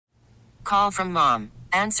Call from mom.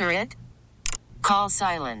 Answer it. Call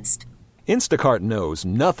silenced. Instacart knows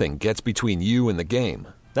nothing gets between you and the game.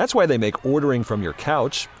 That's why they make ordering from your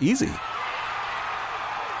couch easy.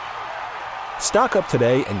 Stock up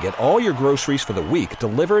today and get all your groceries for the week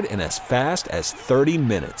delivered in as fast as 30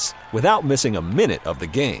 minutes without missing a minute of the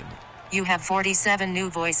game. You have 47 new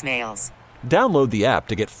voicemails. Download the app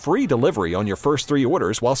to get free delivery on your first 3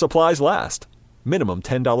 orders while supplies last. Minimum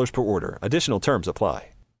 $10 per order. Additional terms apply.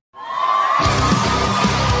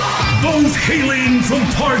 Both hailing from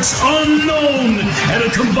parts unknown at a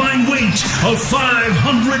combined weight of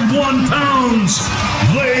 501 pounds.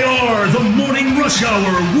 They are the Morning Rush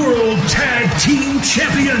Hour World Tag Team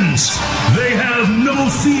Champions. They have no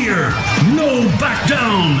fear, no back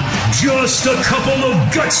down, just a couple of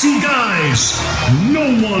gutsy guys. No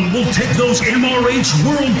one will take those MRH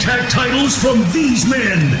World Tag titles from these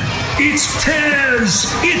men. It's Taz,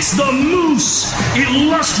 it's the Moose,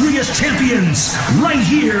 illustrious champions, right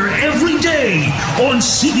here every day on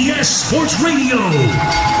CBS Sports Radio.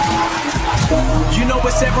 You know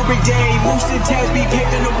it's every day, Moose and Taz be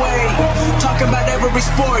paving the way. Talking about every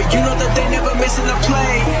sport, you know that they never missing a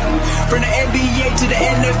play. From the NBA to the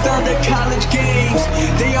NFL to college games,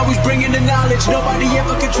 they always bringing the knowledge, nobody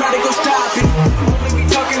ever can try to go stop it. Only be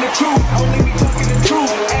talking the truth, only be talking the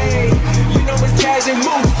truth, ayy. You know it's Taz and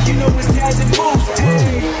Moose, you know it's Taz and Moose,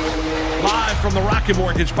 ayy. Live from the Rocket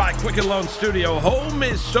Mortgage by Quicken Loan Studio, home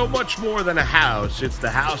is so much more than a house. It's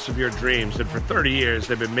the house of your dreams, and for 30 years,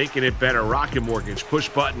 they've been making it better. Rocket Mortgage, push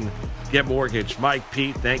button, get mortgage. Mike,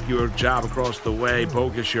 Pete, thank you. A job across the way.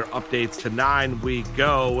 Bogus, your updates to 9 we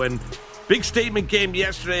go. And big statement game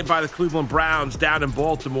yesterday by the Cleveland Browns down in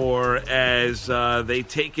Baltimore as they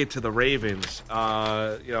take it to the Ravens.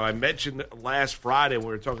 I mentioned last Friday we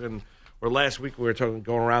were talking – or last week we were talking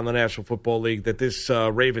going around the National Football League that this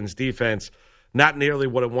Ravens defense, not nearly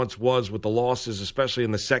what it once was with the losses, especially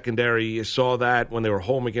in the secondary. You saw that when they were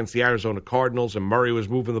home against the Arizona Cardinals and Murray was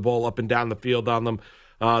moving the ball up and down the field on them.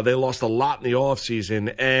 They lost a lot in the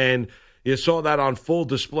offseason, and you saw that on full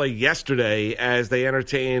display yesterday as they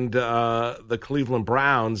entertained the Cleveland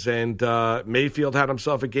Browns, and Mayfield had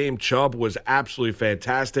himself a game. Chubb was absolutely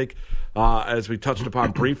fantastic. As we touched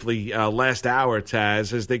upon briefly last hour,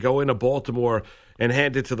 Taz, as they go into Baltimore and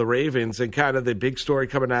hand it to the Ravens. And kind of the big story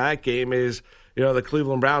coming out of that game is, the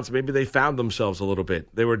Cleveland Browns, maybe they found themselves a little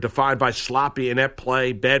bit. They were defined by sloppy, inept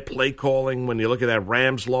play, bad play calling. When you look at that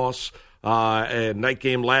Rams loss, night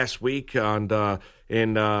game last week, and then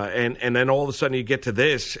all of a sudden you get to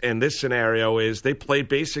this, and this scenario is they played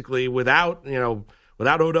basically without Odell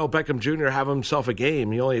Beckham Jr. having himself a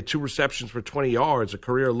game. He only had 2 receptions for 20 yards, a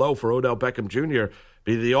career low for Odell Beckham Jr.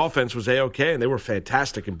 The offense was A-OK, and they were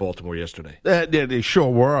fantastic in Baltimore yesterday. They sure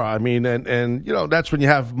were. I mean, and that's when you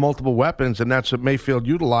have multiple weapons, and that's what Mayfield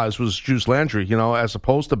utilized was Juice Landry, as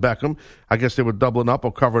opposed to Beckham. I guess they were doubling up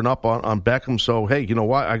or covering up on Beckham. So, hey, you know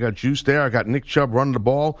what? I got Juice there. I got Nick Chubb running the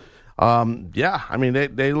ball.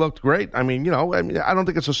 They looked great. I mean, I don't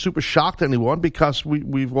think it's a super shock to anyone because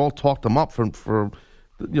we've all talked them up for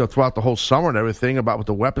throughout the whole summer and everything about what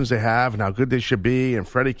the weapons they have and how good they should be, and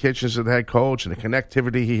Freddie Kitchens is the head coach and the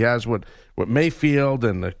connectivity he has with Mayfield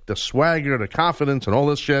and the swagger, the confidence, and all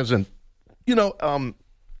this jazz. And you go on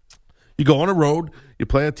the road, you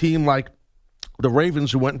play a team like the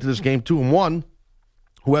Ravens who went into this game 2-1,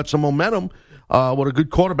 who had some momentum with a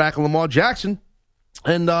good quarterback, Lamar Jackson.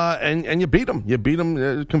 And you beat them. You beat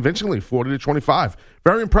them convincingly, 40-25.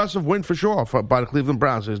 Very impressive win for sure by the Cleveland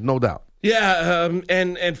Browns. There's no doubt. Yeah,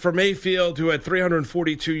 and for Mayfield, who had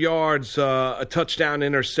 342 yards, a touchdown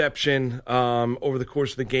interception over the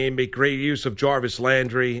course of the game, made great use of Jarvis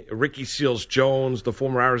Landry, Ricky Seals-Jones, the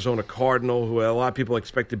former Arizona Cardinal, who a lot of people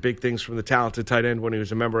expected big things from the talented tight end when he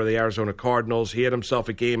was a member of the Arizona Cardinals. He had himself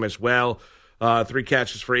a game as well, 3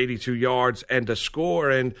 catches for 82 yards and a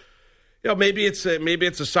score. And maybe it's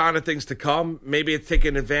a sign of things to come. Maybe it's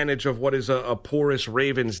taking advantage of what is a porous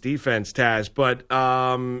Ravens defense, Taz. But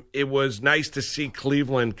it was nice to see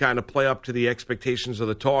Cleveland kind of play up to the expectations of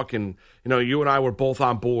the talk. And you and I were both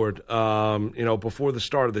on board, before the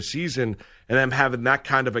start of the season, and them having that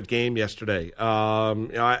kind of a game yesterday.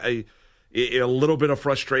 A little bit of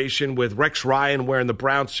frustration with Rex Ryan wearing the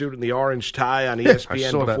brown suit and the orange tie on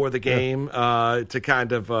ESPN before the game to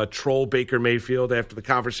kind of troll Baker Mayfield after the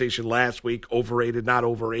conversation last week, overrated, not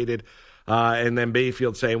overrated. And then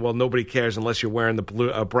Mayfield saying, well, nobody cares unless you're wearing the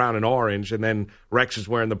blue, brown and orange. And then Rex is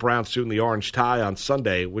wearing the brown suit and the orange tie on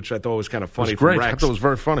Sunday, which I thought was kind of funny for Rex. I thought it was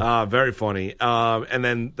very funny. Very funny. And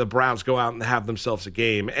then the Browns go out and have themselves a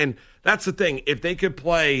game. And that's the thing. If they could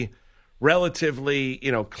play relatively,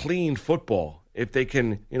 clean football, if they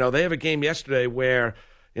can, they have a game yesterday where,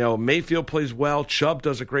 Mayfield plays well. Chubb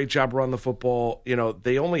does a great job running the football.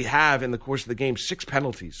 They only have, in the course of the game, 6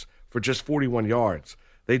 penalties for just 41 yards.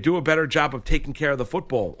 They do a better job of taking care of the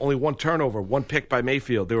football. Only 1 turnover, 1 pick by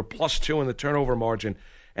Mayfield. They were +2 in the turnover margin,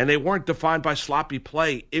 and they weren't defined by sloppy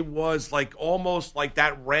play. It was almost like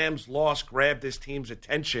that Rams loss grabbed this team's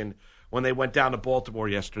attention when they went down to Baltimore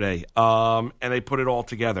yesterday, and they put it all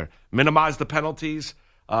together. Minimized the penalties,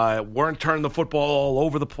 weren't turning the football all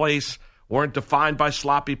over the place, weren't defined by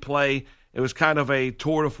sloppy play. It was kind of a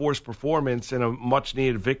tour de force performance and a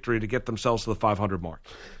much-needed victory to get themselves to the 500 mark.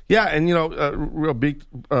 Yeah, and, real big,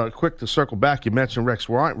 quick to circle back, you mentioned Rex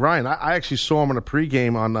Ryan. I actually saw him in a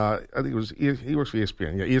pregame on, I think it was, he works for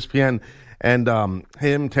ESPN. Yeah, ESPN, and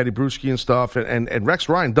him, Teddy Bruschi and stuff, and Rex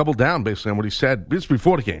Ryan doubled down basically on what he said just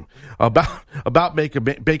before the game about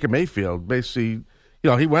Baker Mayfield. Basically,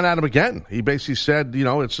 he went at him again. He basically said,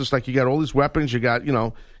 it's just like you got all these weapons, you got,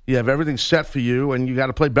 you have everything set for you, and you got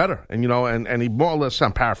to play better. And and he more or less,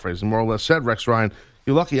 I'm paraphrasing, more or less said, Rex Ryan,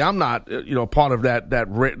 you're lucky I'm not, part of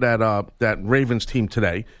that Ravens team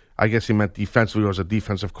today. I guess he meant defensively or as a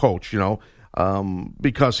defensive coach,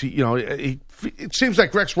 because it seems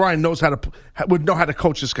like Rex Ryan would know how to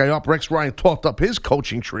coach this guy up. Rex Ryan talked up his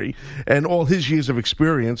coaching tree and all his years of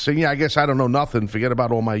experience. And I guess I don't know nothing. Forget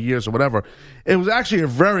about all my years or whatever. It was actually a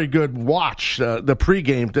very good watch, the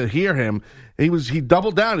pregame, to hear him. He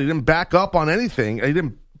doubled down. He didn't back up on anything. He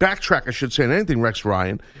didn't backtrack, I should say, on anything, Rex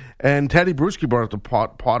Ryan. And Teddy Bruschi brought up the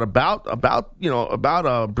part about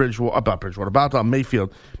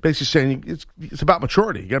Mayfield, basically saying it's about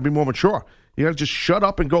maturity. You got to be more mature. You got to just shut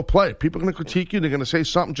up and go play. People are going to critique you. They're going to say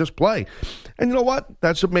something. Just play. And you know what?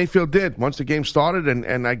 That's what Mayfield did once the game started,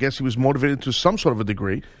 and I guess he was motivated to some sort of a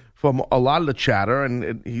degree from a lot of the chatter,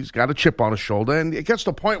 and he's got a chip on his shoulder. And it gets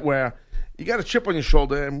to the point where you got a chip on your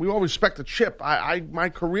shoulder, and we all respect the chip. My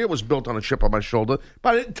career was built on a chip on my shoulder,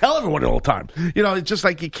 but I didn't tell everyone all the time. It's just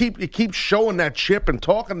like you keep showing that chip and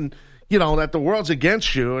talking, that the world's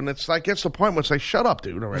against you, and it's like gets to the point where it's like, shut up,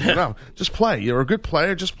 dude. All right, no, just play. You're a good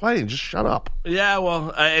player. Just play and just shut up. Yeah,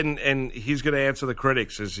 well, and he's going to answer the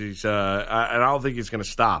critics as he's, and I don't think he's going to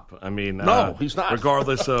stop. I mean, no, he's not.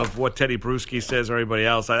 Regardless of what Teddy Bruschi says or anybody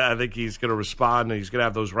else, I think he's going to respond, and he's going to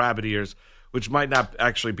have those rabbit ears, which might not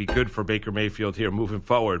actually be good for Baker Mayfield here moving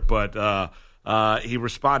forward. But he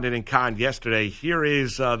responded in kind yesterday. Here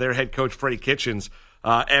is their head coach, Freddie Kitchens,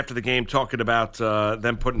 after the game talking about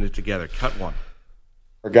them putting it together. Cut 1.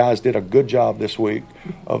 Our guys did a good job this week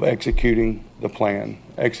of executing the plan,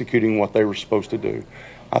 executing what they were supposed to do.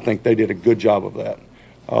 I think they did a good job of that.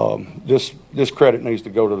 This credit needs to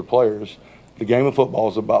go to the players. The game of football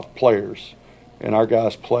is about players, and our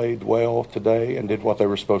guys played well today and did what they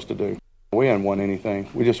were supposed to do. We hadn't won anything.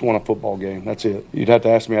 We just won a football game. That's it. You'd have to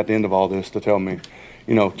ask me at the end of all this to tell me,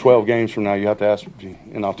 12 games from now, you have to ask me,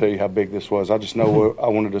 and I'll tell you how big this was. I just know I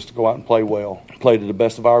wanted us to go out and play well, play to the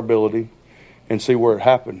best of our ability, and see where it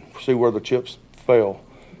happened, see where the chips fell.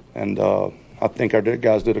 And I think our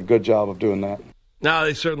guys did a good job of doing that. No,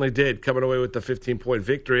 they certainly did, coming away with the 15-point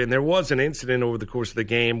victory. And there was an incident over the course of the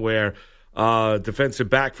game where defensive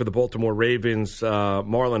back for the Baltimore Ravens,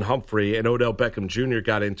 Marlon Humphrey, and Odell Beckham Jr.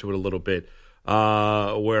 got into it a little bit,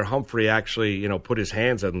 where Humphrey actually, put his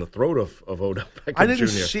hands on the throat of Odell Beckham Jr. I didn't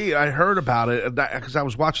see it. I heard about it because I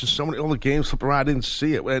was watching all the games flip around. I didn't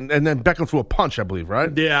see it. And then Beckham threw a punch, I believe, right?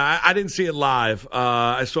 Yeah, I didn't see it live.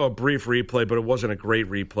 I saw a brief replay, but it wasn't a great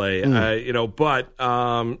replay.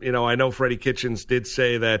 I know Freddie Kitchens did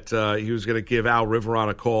say that he was going to give Al Riveron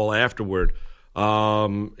a call afterward.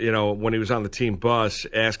 When he was on the team bus,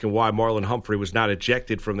 asking why Marlon Humphrey was not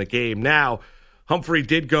ejected from the game. Now, Humphrey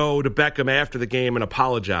did go to Beckham after the game and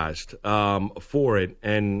apologized for it,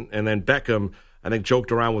 and then Beckham, I think,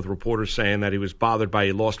 joked around with reporters saying that he was bothered by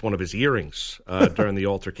he lost one of his earrings during the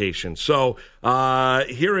altercation. So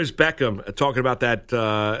here is Beckham talking about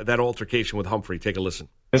that altercation with Humphrey. Take a listen.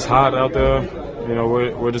 It's hot out there.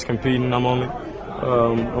 We're just competing.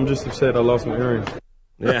 I'm just upset I lost my earrings.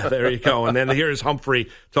 Yeah, there you go. And then here's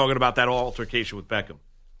Humphrey talking about that altercation with Beckham.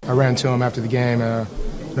 I ran to him after the game and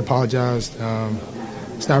apologized.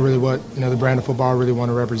 It's not really what the brand of football I really want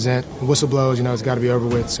to represent. The whistle blows, it's got to be over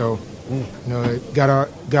with. So,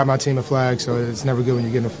 got my team a flag, so it's never good when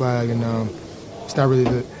you're getting a flag. And it's not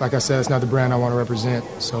really, like I said, it's not the brand I want to represent.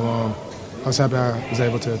 So I was happy I was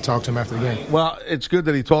able to talk to him after the game. Well, it's good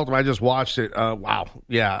that he talked to him. I just watched it. Wow.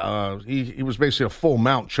 Yeah. He was basically a full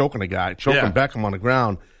mount choking a guy, choking Beckham on the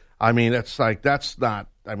ground. I mean, that's not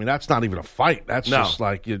even a fight. That's just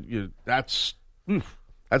like that's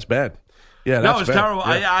bad. Yeah, no, it's bad. terrible.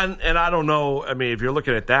 Yeah. I don't know. I mean, if you're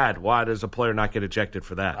looking at that, why does a player not get ejected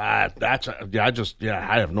for that? I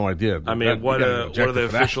have no idea. I mean, what are the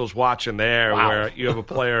officials watching there where you have a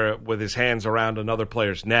player with his hands around another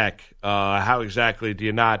player's neck? How exactly do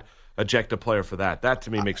you not eject a player for that? That,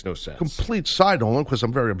 to me, makes no sense. Complete side note, because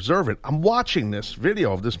I'm very observant. I'm watching this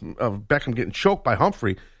video of Beckham getting choked by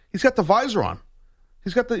Humphrey. He's got the visor on.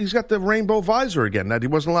 He's got the rainbow visor again that he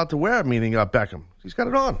wasn't allowed to wear, meaning Beckham. He's got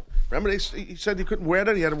it on. Remember, he said he couldn't wear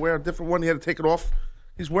that. He had to wear a different one. He had to take it off.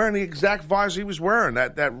 He's wearing the exact visor he was wearing,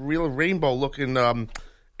 that real rainbow-looking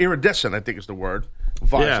iridescent, I think is the word,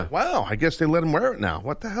 visor. Yeah. Wow, I guess they let him wear it now.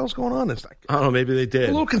 What the hell's going on? It's like, I don't know, maybe they did.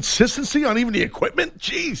 A little consistency on even the equipment?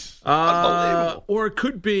 Jeez. Unbelievable. Or it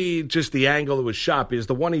could be just the angle it was shot, because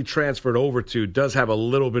the one he transferred over to does have a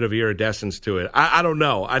little bit of iridescence to it. I don't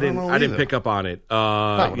know. I didn't pick up on it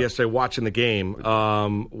yesterday watching the game,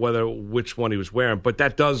 which one he was wearing. But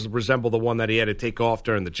that does resemble the one that he had to take off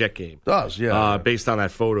during the Jet game. Does, yeah. Based on that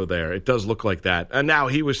photo there. It does look like that. And now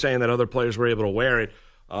he was saying that other players were able to wear it.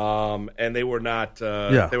 And they were not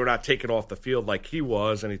taken off the field like he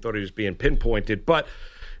was, and he thought he was being pinpointed. But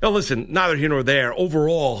listen, neither here nor there.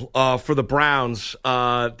 Overall, for the Browns,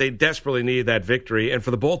 they desperately need that victory, and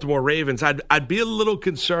for the Baltimore Ravens, I'd be a little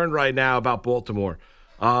concerned right now about Baltimore.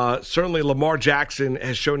 Certainly, Lamar Jackson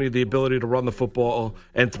has shown you the ability to run the football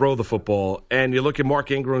and throw the football, and you look at Mark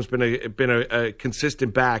Ingram's been a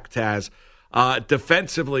consistent back. Taz,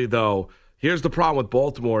 defensively though, here's the problem with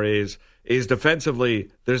Baltimore is defensively,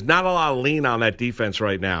 there's not a lot of lean on that defense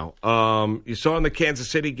right now. You saw in the Kansas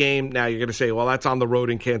City game, now you're going to say, well, that's on the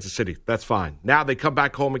road in Kansas City. That's fine. Now they come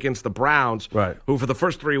back home against the Browns, who for the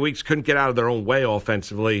first 3 weeks couldn't get out of their own way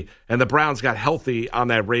offensively, and the Browns got healthy on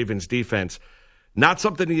that Ravens defense. Not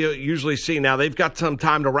something you usually see. Now, they've got some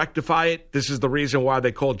time to rectify it. This is the reason why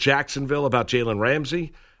they called Jacksonville about Jalen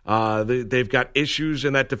Ramsey. They've got issues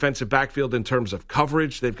in that defensive backfield in terms of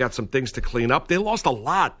coverage. They've got some things to clean up. They lost a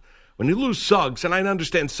lot. When you lose Suggs, and I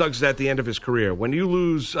understand Suggs is at the end of his career, when you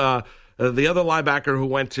lose the other linebacker who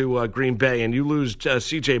went to Green Bay and you lose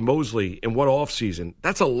C.J. Mosley in one offseason,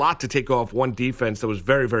 that's a lot to take off one defense that was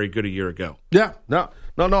very, very good a year ago. Yeah, no,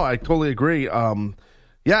 I totally agree.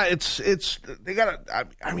 It's they got to.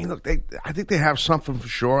 I mean, look, I think they have something for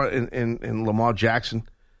sure in Lamar Jackson.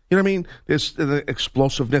 You know what I mean? There's the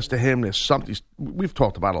explosiveness to him. There's something we've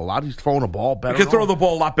talked about a lot. He's throwing the ball better. He can throw the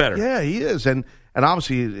ball a lot better. Yeah, he is, and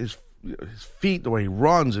obviously his feet, the way he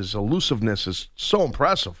runs, his elusiveness is so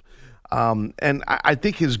impressive. And I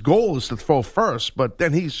think his goal is to throw first, but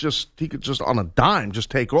then he could just on a dime just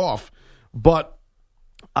take off. But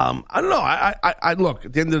I don't know. I look,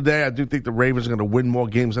 at the end of the day, I do think the Ravens are going to win more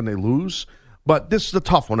games than they lose. But this is a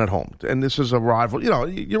tough one at home, and this is a rival. You know,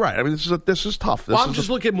 you're right. I mean, this is tough. I'm just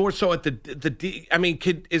looking more so at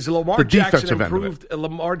is Lamar Jackson improved?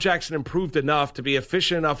 Lamar Jackson improved enough to be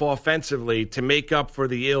efficient enough offensively to make up for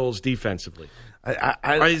the ills defensively?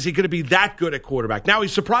 Or is he going to be that good at quarterback? Now,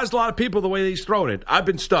 he's surprised a lot of people the way he's thrown it. I've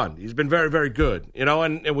been stunned. He's been very, very good. You know,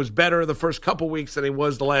 and it was better the first couple weeks than he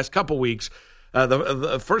was the last couple weeks.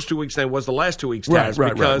 The first 2 weeks than it was the last 2 weeks, Taz,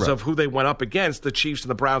 because of who they went up against, the Chiefs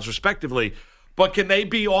and the Browns, respectively. But can they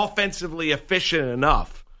be offensively efficient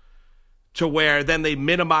enough to where then they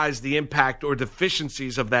minimize the impact or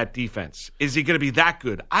deficiencies of that defense? Is he going to be that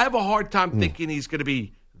good? I have a hard time thinking he's going to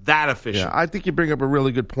be that efficient. Yeah, I think you bring up a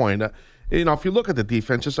really good point. You know, if you look at the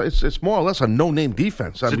defense, it's more or less a no-name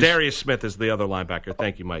defense. Darius Smith is the other linebacker.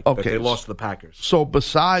 Thank you, Mike. Okay. But they lost to the Packers. So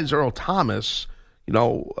besides Earl Thomas, you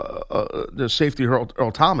know, the safety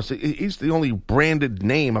Earl Thomas, he's the only branded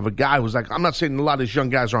name of a guy who's like, I'm not saying a lot of these young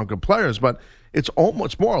guys aren't good players, but it's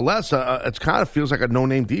almost more or less, it kind of feels like a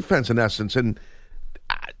no-name defense in essence. And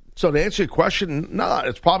so to answer your question, no,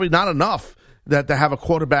 it's probably not enough that to have a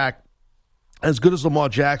quarterback as good as Lamar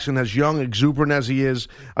Jackson, as young, exuberant as he is,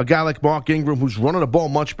 a guy like Mark Ingram who's running the ball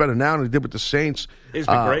much better now than he did with the Saints. He's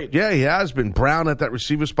been great. Yeah, he has been. Brown at that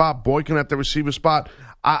receiver spot, Boykin at the receiver spot.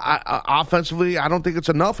 Offensively, I don't think it's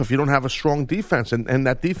enough if you don't have a strong defense, and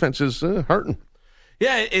that defense is hurting.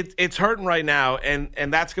 Yeah, it's hurting right now,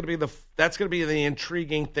 and that's going to be the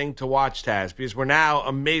intriguing thing to watch, Taz, because we're now,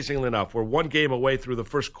 amazingly enough, we're one game away through the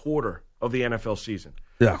first quarter of the NFL season.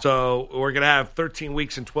 Yeah. So we're going to have 13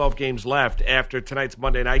 weeks and 12 games left after tonight's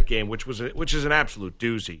Monday night game, which is an absolute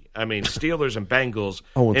doozy. I mean, Steelers and Bengals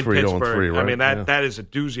in Pittsburgh. 0-3, right? I mean, that is a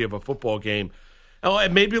doozy of a football game. Oh,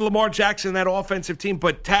 and maybe Lamar Jackson, that offensive team.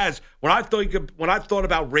 But Taz, when I thought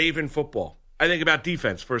about Raven football, I think about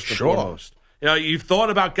defense first and foremost. You know, you've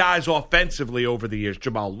thought about guys offensively over the years.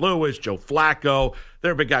 Jamal Lewis, Joe Flacco.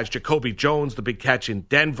 There have been guys, Jacoby Jones, the big catch in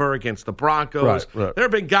Denver against the Broncos. Right. There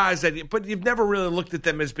have been guys but you've never really looked at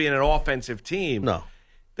them as being an offensive team. No.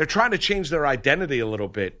 They're trying to change their identity a little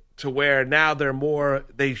bit to where now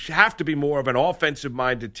they have to be more of an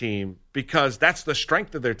offensive-minded team because that's the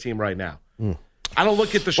strength of their team right now. I don't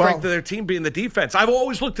look at the strength of their team being the defense. I've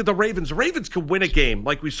always looked at the Ravens. The Ravens could win a game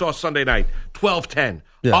like we saw Sunday night, 12-10.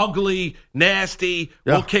 Yeah. Ugly, nasty,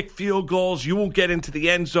 we'll kick field goals. You won't get into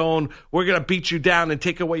the end zone. We're going to beat you down and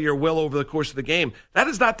take away your will over the course of the game. That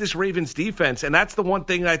is not this Ravens defense, and that's the one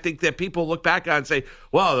thing I think that people look back on and say,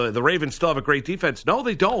 well, the Ravens still have a great defense. No,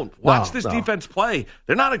 they don't. Watch this defense play.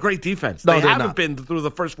 They're not a great defense. They haven't been through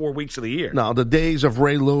the first 4 weeks of the year. No, the days of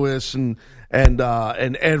Ray Lewis and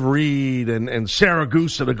Ed Reed and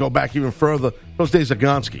Saragusa to go back even further, those days are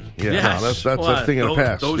Gonski. Yeah, yes. That's a thing in the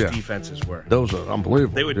past. Those defenses were. Those are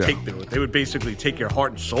unbelievable. They would basically take your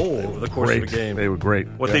heart and soul over the course of the game. They were great.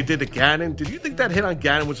 What they did to Gannon, did you think that hit on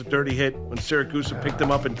Gannon was a dirty hit when Saragusa picked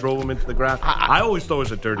him up and drove him into the ground? I always thought it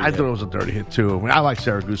was a dirty hit. I thought it was a dirty hit, too. I mean, I like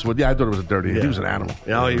Saragusa, but I thought it was a dirty hit. He was an animal.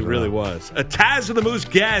 Yeah, he really was. A Taz of the Moose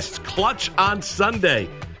guest, clutch on Sunday.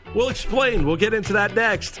 We'll explain. We'll get into that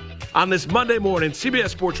next on this Monday morning, CBS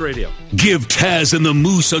Sports Radio. Give Taz and the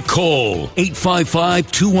Moose a call.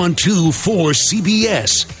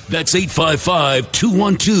 855-212-4CBS. That's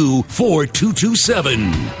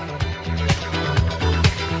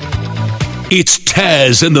 855-212-4227. It's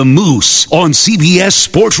Taz and the Moose on CBS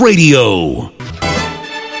Sports Radio.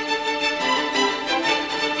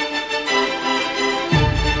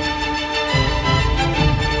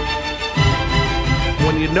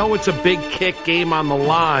 You know it's a big kick game on the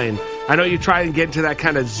line. I know you try and get into that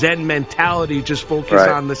kind of Zen mentality, just focus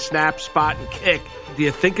on the snap, spot, and kick. Do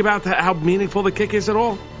you think about how meaningful the kick is at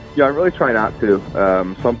all? Yeah, I really try not to.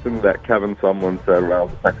 Something that Kevin Sumlin said when I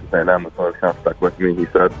was at Texas A&M that's always kind of stuck with me. He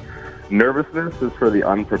said, nervousness is for the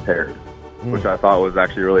unprepared, which I thought was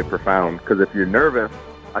actually really profound. Because if you're nervous,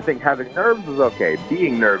 I think having nerves is okay.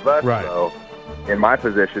 Being nervous, though, in my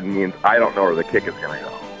position means I don't know where the kick is going to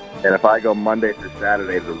go. And if I go Monday through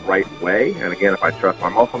Saturday the right way, and again, if I trust my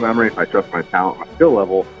muscle memory, if I trust my talent, my skill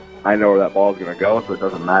level, I know where that ball is going to go, so it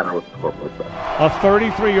doesn't matter what the score looks like. A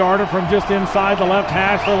 33-yarder from just inside the left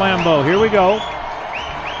hash for Lambeau. Here we go.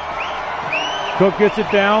 Cook gets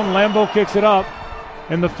it down. Lambeau kicks it up.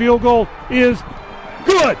 And the field goal is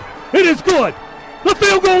good. It is good. The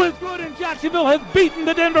field goal is good, and Jacksonville has beaten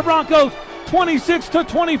the Denver Broncos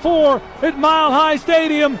 26-24 at Mile High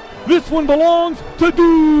Stadium. This one belongs to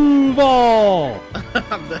Duval.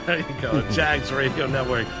 There you go. Jags Radio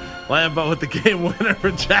Network. Lambeau with the game winner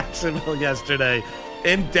for Jacksonville yesterday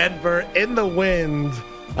in Denver in the wind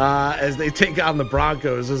as they take on the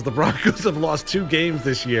Broncos. As the Broncos have lost 2 games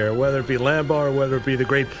this year, whether it be Lambeau or whether it be the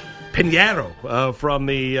great Pinheiro from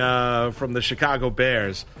the Chicago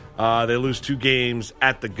Bears. They lose 2 games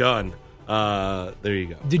at the gun. There you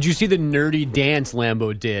go. Did you see the nerdy dance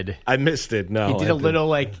Lambeau did? I missed it. No, he did a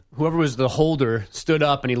little whoever was the holder stood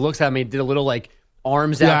up and he looks at me. Did a little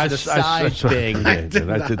arms out to the side thing.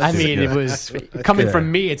 I mean, it was coming from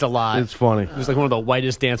me. It's a lot. It's funny. It was like one of the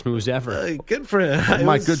whitest dance moves ever. Good for him,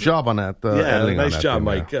 Mike. Good job on that. Nice job,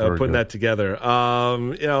 Mike, putting that together.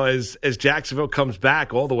 As Jacksonville comes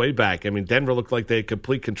back all the way back. I mean, Denver looked like they had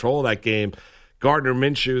complete control of that game. Gardner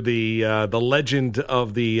Minshew, the legend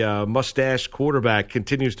of the mustached quarterback,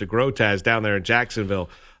 continues to grow, Taz, down there in Jacksonville.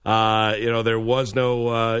 There was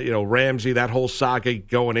no, Ramsey, that whole saga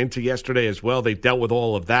going into yesterday as well. They dealt with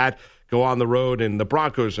all of that, go on the road, and the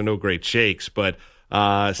Broncos are no great shakes, but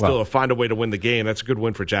find a way to win the game. That's a good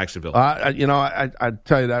win for Jacksonville. I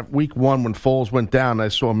tell you that week 1 when Foles went down, I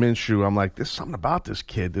saw Minshew. I'm like, there's something about this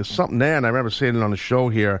kid. There's something there, and I remember saying it on the show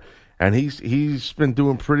here. And he's been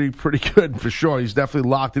doing pretty good for sure. He's definitely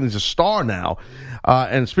locked in. He's a star now.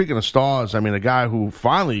 And speaking of stars, I mean, a guy who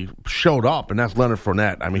finally showed up, and that's Leonard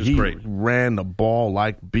Fournette. I mean, he ran the ball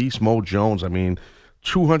like Beast Mode Jones. I mean,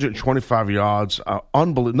 225 yards,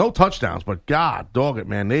 unbelievable. No touchdowns, but God, dog it,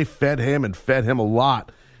 man. They fed him a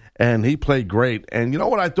lot, and he played great. And you know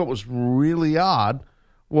what I thought was really odd?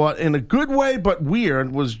 Well, in a good way but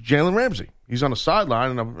weird, was Jalen Ramsey. He's on the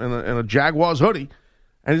sideline in a Jaguars hoodie.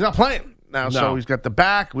 And he's not playing now, so he's got the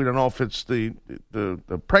back. We don't know if it's the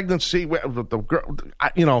pregnancy. The girl,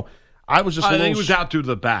 I was just. I think he was out due to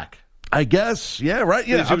the back. I guess, yeah, right.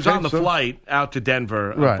 Yeah, he was on the flight out to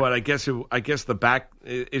Denver, right. But I guess the back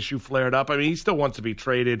issue flared up. I mean, he still wants to be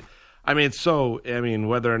traded. I mean,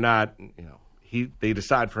 whether or not they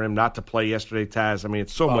decide for him not to play yesterday, Taz. I mean,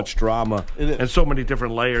 it's so much drama and so many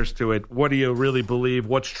different layers to it. What do you really believe?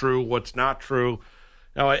 What's true? What's not true?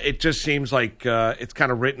 No, it just seems like it's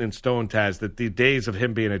kind of written in stone, Taz, that the days of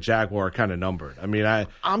him being a Jaguar are kind of numbered. I mean,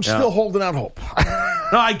 I'm still holding out hope.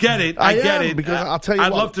 No, I get it. I get it. Because I'll tell you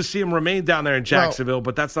I'd love to see him remain down there in Jacksonville,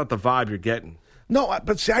 but that's not the vibe you're getting. No,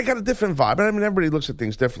 but see, I got a different vibe. I mean, everybody looks at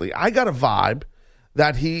things differently. I got a vibe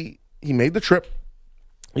that he made the trip.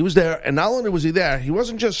 He was there, and not only was he there, he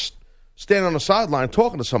wasn't just standing on the sideline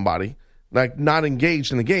talking to somebody, like not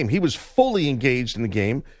engaged in the game. He was fully engaged in the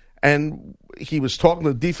game, and he was talking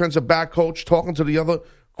to the defensive back coach, talking to the other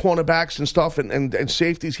cornerbacks and stuff, and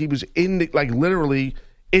safeties. He was literally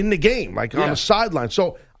in the game, on the sideline.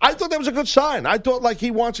 So I thought that was a good sign. I thought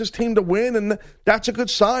he wants his team to win, and that's a good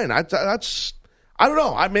sign. I don't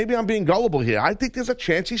know. Maybe I'm being gullible here. I think there's a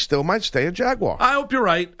chance he still might stay a Jaguar. I hope you're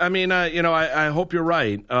right. I mean, I hope you're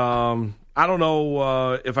right. I don't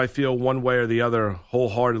know if I feel one way or the other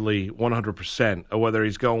wholeheartedly 100% or whether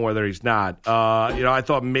he's going, whether he's not. I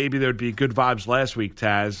thought maybe there would be good vibes last week,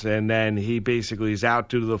 Taz, and then he basically is out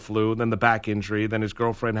due to the flu, then the back injury, then his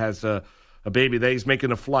girlfriend has a baby that he's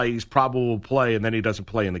making a flight, he's probably will play, and then he doesn't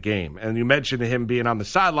play in the game. And you mentioned him being on the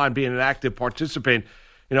sideline, being an active participant,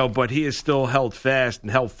 but he is still held fast and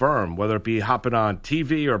held firm, whether it be hopping on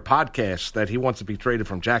TV or podcasts, that he wants to be traded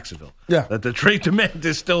from Jacksonville. Yeah. That the trade demand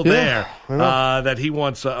is still there, that he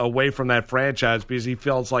wants away from that franchise because he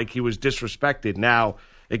feels like he was disrespected. Now,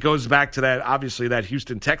 it goes back to that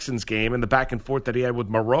Houston Texans game and the back and forth that he had with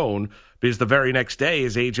Marrone, because the very next day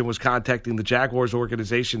his agent was contacting the Jaguars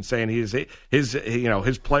organization saying his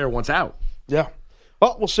player wants out. Yeah.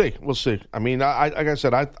 Well, we'll see. We'll see. I mean, like I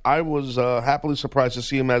said, I was happily surprised to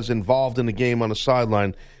see him as involved in the game on the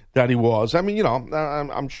sideline that he was. I mean,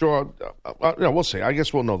 I'm sure. We'll see. I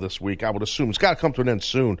guess we'll know this week. I would assume it's got to come to an end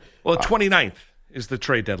soon. Well, 29th is the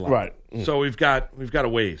trade deadline, right? So we've got a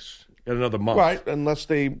ways. Got another month, right? Unless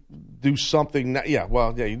they do something.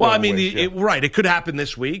 It could happen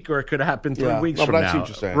this week, or it could happen 3 weeks from now. I see what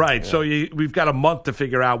you're saying. Right. Yeah. So we've got a month to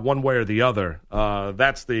figure out one way or the other.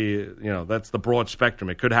 That's the broad spectrum.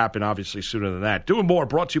 It could happen obviously sooner than that. Doing more.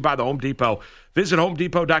 Brought to you by the Home Depot. Visit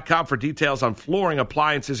HomeDepot.com for details on flooring,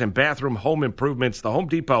 appliances, and bathroom home improvements. The Home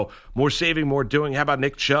Depot. More saving, more doing. How about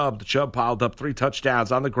Nick Chubb? The Chubb piled up 3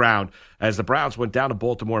 touchdowns on the ground as the Browns went down to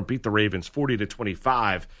Baltimore and beat the Ravens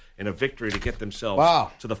 40-25. In a victory to get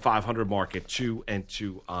themselves to the 500 mark at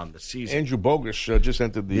 2-2 on the season. Andrew Bogus just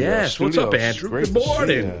entered the studios. What's up, Andrew? Good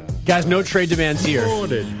morning. Guys, no trade demands here.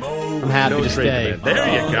 I'm happy to stay.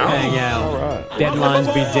 There you go. Hang out. All right.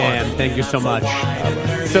 Deadlines be damned. Thank you so much.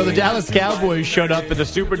 So the Dallas Cowboys showed up at the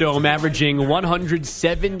Superdome averaging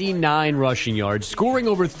 179 rushing yards, scoring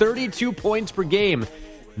over 32 points per game.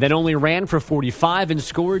 Then only ran for 45 and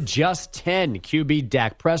scored just 10. QB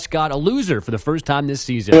Dak Prescott, a loser for the first time this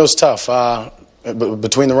season. It was tough.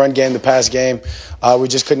 Between the run game, the pass game, we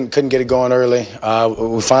just couldn't get it going early.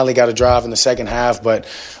 We finally got a drive in the second half, but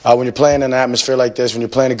when you're playing in an atmosphere like this, when you're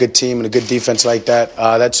playing a good team and a good defense like that,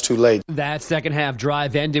 that's too late. That second half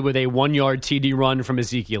drive ended with a 1-yard TD run from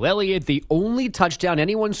Ezekiel Elliott, the only touchdown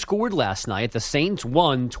anyone scored last night. The Saints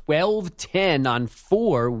won 12-10 on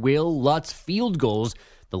 4 Will Lutz field goals,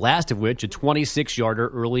 the last of which a 26-yarder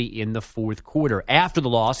early in the fourth quarter. After the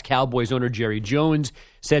loss, Cowboys owner Jerry Jones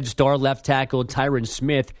said star left tackle Tyron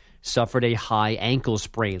Smith suffered a high ankle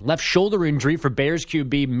sprain. Left shoulder injury for Bears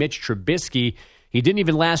QB Mitch Trubisky. He didn't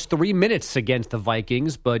even last 3 minutes against the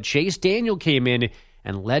Vikings, but Chase Daniel came in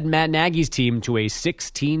and led Matt Nagy's team to a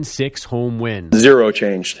 16-6 home win. Zero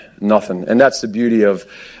changed, nothing. And that's the beauty of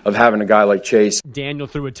having a guy like Chase. Daniel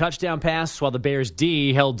threw a touchdown pass while the Bears'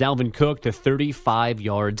 D held Dalvin Cook to 35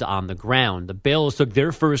 yards on the ground. The Bills took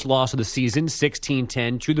their first loss of the season,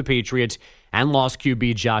 16-10, to the Patriots, and lost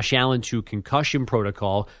QB Josh Allen to concussion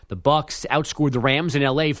protocol. The Bucs outscored the Rams in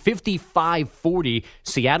L.A. 55-40.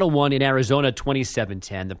 Seattle won in Arizona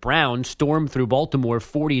 27-10. The Browns stormed through Baltimore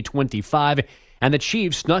 40-25. And the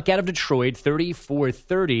Chiefs snuck out of Detroit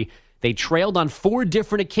 34-30. They trailed on 4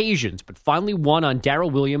 different occasions, but finally won on Darrell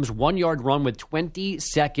Williams' 1-yard run with 20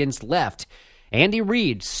 seconds left. Andy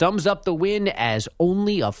Reid sums up the win as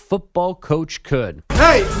only a football coach could.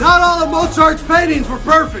 Hey, not all of Mozart's paintings were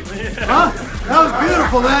perfect. Huh? That was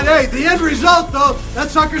beautiful, man. Hey, the end result, though, that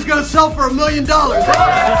sucker's going to sell for $1 million. Okay,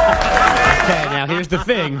 now here's the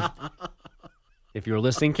thing. If you're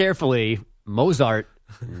listening carefully, Mozart,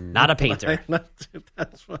 not a painter.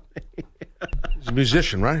 That's funny. He's a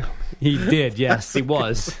musician, right? He did, yes, he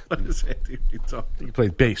was. What is Andy talking? He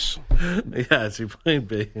played bass. Yes, he played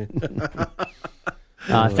bass.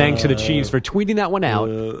 Thanks to the Chiefs for tweeting that one out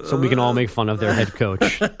so we can all make fun of their head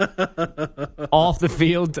coach. off the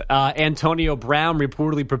field, Antonio Brown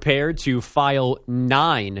reportedly prepared to file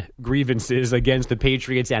 9 grievances against the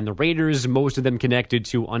Patriots and the Raiders, most of them connected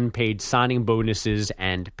to unpaid signing bonuses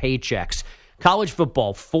and paychecks. College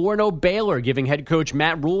football, 4-0 Baylor giving head coach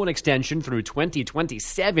Matt Rule an extension through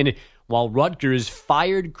 2027, while Rutgers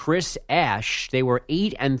fired Chris Ash. They were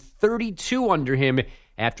 8-32 under him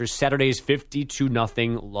after Saturday's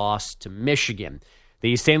 52-0 loss to Michigan.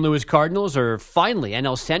 The St. Louis Cardinals are finally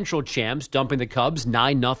NL Central champs, dumping the Cubs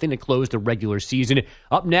 9-0 to close the regular season.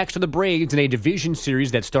 Up next are the Braves in a division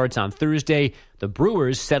series that starts on Thursday. The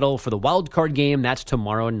Brewers settle for the wild card game. That's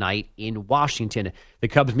tomorrow night in Washington. The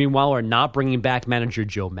Cubs, meanwhile, are not bringing back manager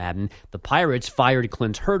Joe Maddon. The Pirates fired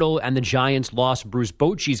Clint Hurdle, and the Giants lost Bruce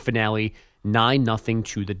Bochy's finale 9-0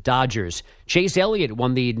 to the Dodgers. Chase Elliott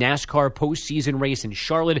won the NASCAR postseason race in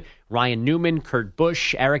Charlotte. Ryan Newman, Kurt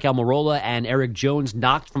Busch, Eric Almirola, and Eric Jones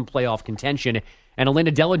knocked from playoff contention. And Elena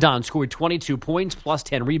Delle Donne scored 22 points plus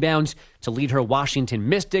 10 rebounds to lead her Washington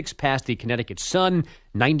Mystics past the Connecticut Sun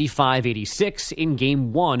 95-86 in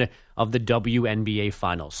Game 1 of the WNBA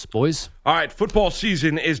Finals. Boys? All right, football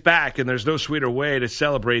season is back, and there's no sweeter way to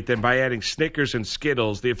celebrate than by adding Snickers and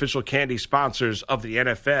Skittles, the official candy sponsors of the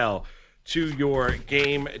NFL, to your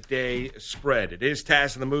game day spread. It is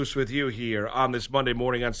Taz and the Moose with you here on this Monday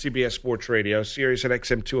morning on CBS Sports Radio, Sirius at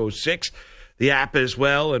XM 206, the app as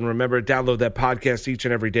well. And remember, download that podcast each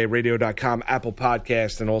and every day, radio.com, Apple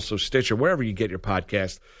Podcast, and also Stitcher, wherever you get your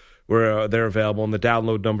podcast, where they're available. And the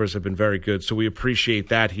download numbers have been very good, so we appreciate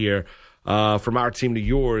that here from our team to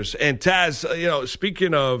yours. And Taz,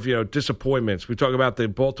 speaking of disappointments, we talk about the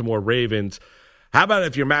Baltimore Ravens. How about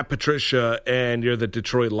if you're Matt Patricia and you're the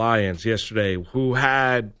Detroit Lions yesterday, who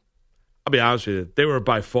had, I'll be honest with you, they were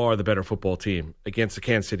by far the better football team against the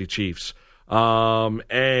Kansas City Chiefs.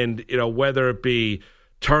 And whether it be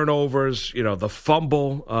turnovers, the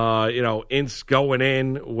fumble, Ince going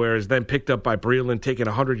in, whereas then picked up by Breeland, taking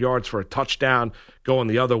 100 yards for a touchdown, going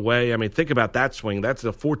the other way. I mean, think about that swing. That's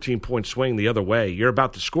a 14-point swing the other way. You're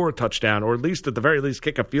about to score a touchdown, or at least at the very least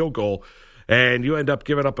kick a field goal, and you end up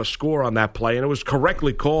giving up a score on that play. And it was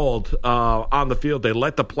correctly called on the field. They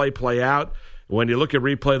let the play out. When you look at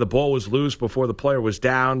replay, the ball was loose before the player was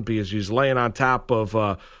down because he's laying on top of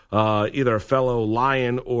either a fellow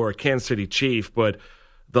Lion or a Kansas City Chief. But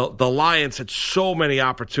the Lions had so many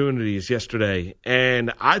opportunities yesterday.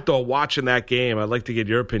 And I thought watching that game, I'd like to get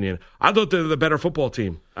your opinion, I thought they were the better football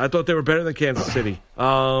team. I thought they were better than Kansas City.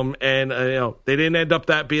 They didn't end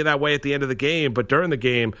up being that way at the end of the game. But during the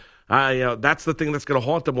game, that's the thing that's going to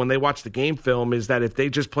haunt them when they watch the game film, is that if they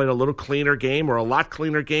just played a little cleaner game or a lot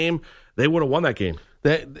cleaner game, they would have won that game.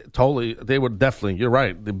 They were definitely, you're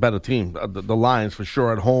right, the better team. The Lions, for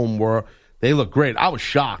sure, at home, they look great. I was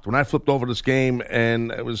shocked when I flipped over this game, and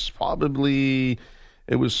it was probably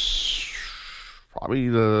towards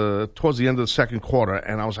the end of the second quarter,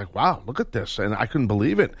 and I was like, wow, look at this, and I couldn't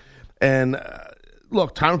believe it. And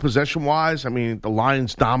look, time of possession-wise, I mean, the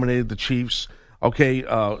Lions dominated the Chiefs. Okay,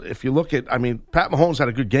 if you look at, Pat Mahomes had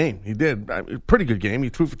a good game. He did. Pretty good game. He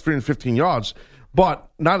threw for 315 yards, but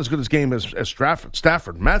not as good a game as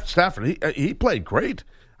Stafford. Matt Stafford, he played great.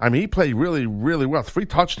 He played really, really well. 3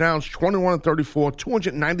 touchdowns, 21-34,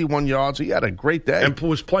 291 yards. He had a great day. And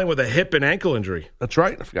was playing with a hip and ankle injury. That's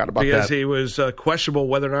right. I forgot about that. Because he was questionable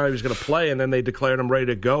whether or not he was going to play, and then they declared him ready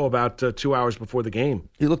to go about 2 hours before the game.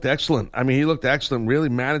 He looked excellent. He looked excellent, really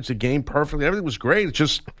managed the game perfectly. Everything was great. It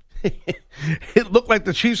just... it looked like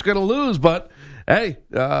the Chiefs were going to lose, but hey,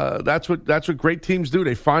 that's what great teams do.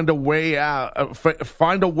 They find a way out,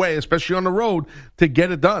 especially on the road, to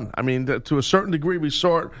get it done. To a certain degree, we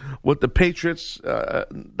saw it with the Patriots,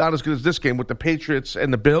 not as good as this game, with the Patriots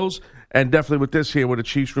and the Bills, and definitely with this here, where the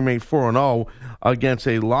Chiefs remained 4-0 against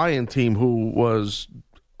a Lion team who was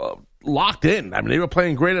locked in. They were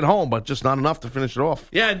playing great at home, but just not enough to finish it off.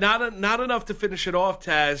 Yeah, not enough to finish it off,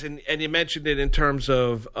 Taz. And you mentioned it in terms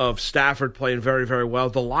of Stafford playing very, very well.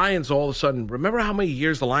 The Lions, all of a sudden, remember how many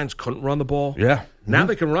years the Lions couldn't run the ball? Yeah. Now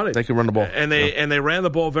they can run it. They can run the ball. And they ran the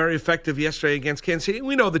ball very effective yesterday against Kansas City.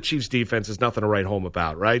 We know the Chiefs' defense is nothing to write home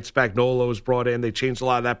about, right? Spagnuolo was brought in. They changed a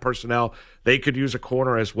lot of that personnel. They could use a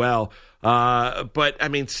corner as well. But,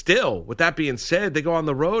 still, with that being said, they go on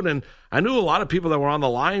the road, and I knew a lot of people that were on the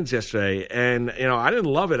Lions yesterday, and, I didn't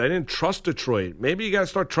love it. I didn't trust Detroit. Maybe you got to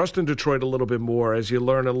start trusting Detroit a little bit more as you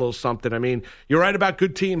learn a little something. You're right about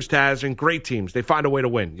good teams, Taz, and great teams. They find a way to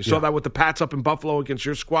win. You saw that with the Pats up in Buffalo against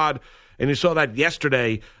your squad, and you saw that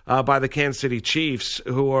yesterday by the Kansas City Chiefs,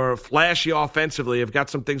 who are flashy offensively, have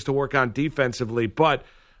got some things to work on defensively, but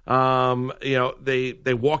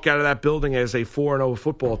they walk out of that building as a 4-0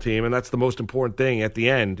 football team, and that's the most important thing at the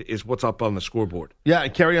end is what's up on the scoreboard. Yeah,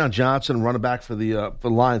 and Kerryon Johnson, running back for the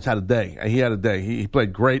Lions, had a day. He had a day. He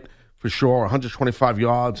played great for sure, 125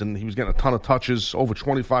 yards, and he was getting a ton of touches, over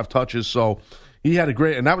 25 touches. So he had a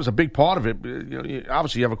great, and that was a big part of it.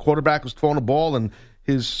 Obviously, you have a quarterback who's throwing the ball, and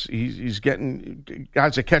he's getting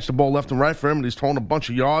guys that catch the ball left and right for him, and he's throwing a bunch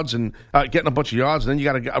of yards and getting a bunch of yards. And then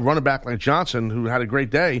you got a running back like Johnson who had a great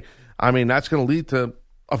day. I mean, that's going to lead to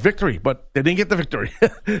a victory, but they didn't get the victory.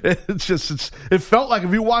 It felt like,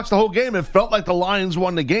 if you watch the whole game, it felt like the Lions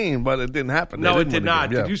won the game, but it didn't happen. No, it did not.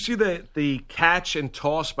 Did you see the catch and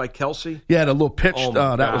toss by Kelsey? Yeah, the little pitch.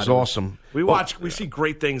 That was awesome. We see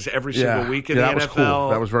great things every single week in the NFL. Was cool.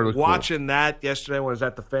 That was very cool. Watching that yesterday when I was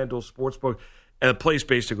at the FanDuel Sportsbook, and the place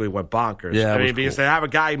basically went bonkers. Yeah, because they have a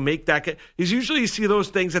guy make that. Usually you see those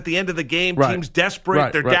things at the end of the game. Right. Teams desperate.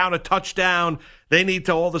 Right, they're down a touchdown. They need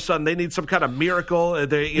to, all of a sudden, they need some kind of miracle.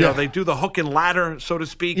 They do the hook and ladder, so to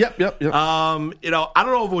speak. Yep. I don't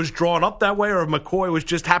know if it was drawn up that way or if McCoy was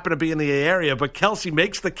just happened to be in the area, but Kelsey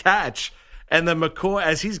makes the catch, and then McCoy,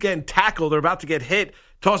 as he's getting tackled, they're about to get hit,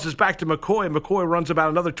 tosses back to McCoy, and McCoy runs about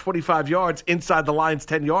another 25 yards inside the Lions'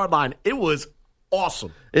 10-yard line. It was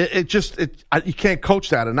awesome. You can't coach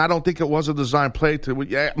that, and I don't think it was a design play.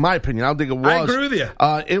 My opinion, I don't think it was. I agree with you.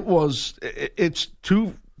 It's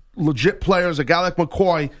two legit players. A guy like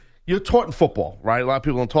McCoy, you're taught in football, right? A lot of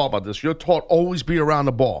people don't talk about this. You're taught always be around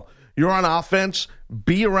the ball. You're on offense,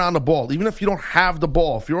 be around the ball. Even if you don't have the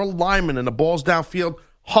ball, if you're a lineman and the ball's downfield,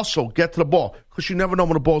 hustle, get to the ball, because you never know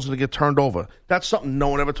when the ball's going to get turned over. That's something no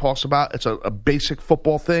one ever talks about. It's a basic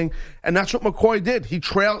football thing, and that's what McCoy did. He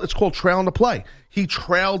trailed. It's called trailing the play. He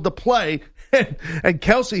trailed the play, and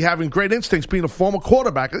Kelsey, having great instincts, being a former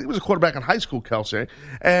quarterback. I think he was a quarterback in high school, Kelsey,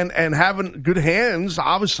 and having good hands,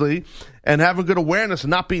 obviously, and having good awareness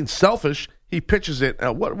and not being selfish. He pitches it.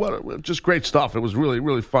 What just great stuff. It was really,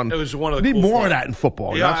 really fun. It was one of the need cool more plays. of that in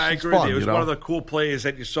football. Yeah, I agree with you. It was one one of the cool plays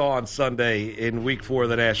that you saw on Sunday in Week 4 of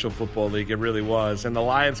the National Football League. It really was. And the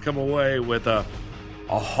Lions come away with a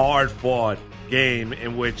hard-fought game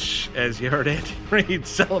in which, as you heard Andy Reid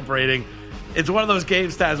celebrating, it's one of those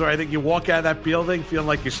games, Taz, where I think you walk out of that building feeling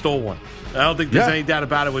like you stole one. I don't think there's any doubt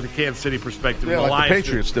about it with the Kansas City perspective. Yeah, the like Lions the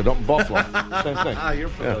Patriots did up in Buffalo. Same thing. You're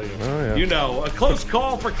familiar. Yeah. Oh, yeah. You know, a close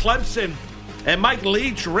call for Clemson. And Mike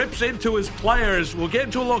Leach rips into his players. We'll get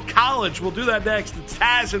into a little college. We'll do that next. It's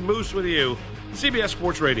Taz and Moose with you. CBS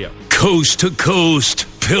Sports Radio. Coast to coast,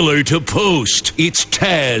 pillar to post. It's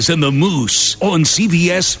Taz and the Moose on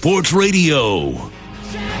CBS Sports Radio.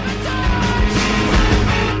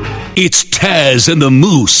 It's Taz and the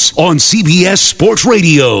Moose on CBS Sports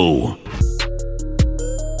Radio.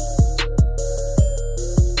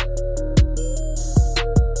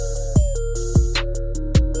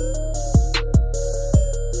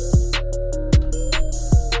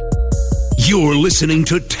 You're listening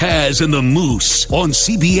to Taz and the Moose on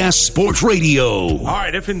CBS Sports Radio. All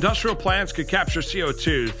right, if industrial plants could capture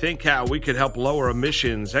CO2, think how we could help lower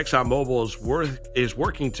emissions. ExxonMobil is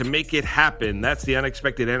working to make it happen. That's the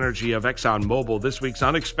unexpected energy of ExxonMobil. This week's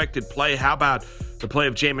unexpected play, how about the play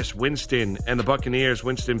of Jameis Winston and the Buccaneers?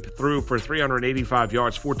 Winston threw for 385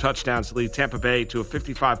 yards, 4 touchdowns to lead Tampa Bay to a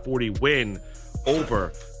 55-40 win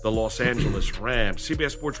over the Los Angeles Rams.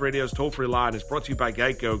 CBS Sports Radio's toll-free line is brought to you by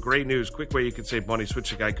Geico. Great news. Quick way you can save money. Switch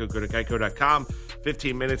to Geico. Go to geico.com.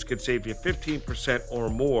 15 minutes could save you 15% or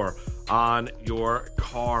more on your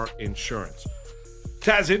car insurance.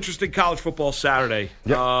 Taz, interesting college football Saturday.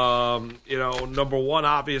 Yep. Number one,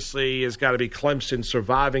 obviously, has got to be Clemson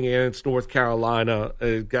surviving against North Carolina.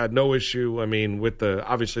 Got no issue. I mean, with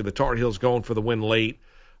obviously the Tar Heels going for the win late.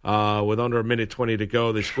 With under a minute 20 to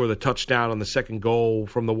go, they score the touchdown on the second goal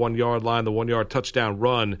from the 1-yard line, the 1-yard touchdown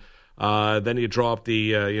run. Then you draw up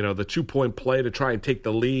the 2-point play to try and take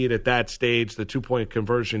the lead at that stage. The 2-point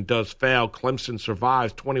conversion does fail. Clemson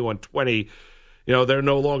survives 21-20. They're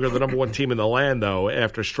no longer the number one team in the land, though,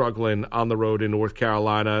 after struggling on the road in North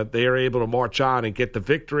Carolina. They are able to march on and get the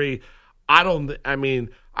victory.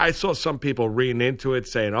 I saw some people reading into it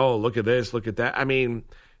saying, oh, look at this, look at that. I mean,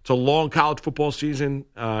 it's a long college football season.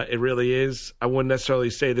 It really is. I wouldn't necessarily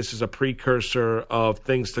say this is a precursor of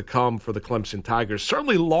things to come for the Clemson Tigers.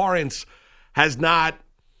 Certainly Lawrence has not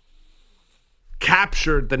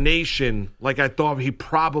captured the nation like I thought he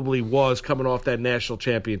probably was coming off that national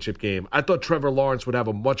championship game. I thought Trevor Lawrence would have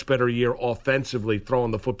a much better year offensively throwing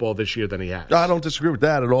the football this year than he has. I don't disagree with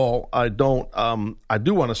that at all. I don't. I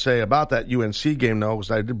do want to say about that UNC game, though, because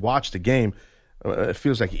I did watch the game. It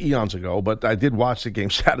feels like eons ago, but I did watch the game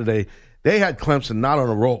Saturday. They had Clemson not on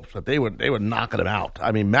the ropes, but they were knocking them out.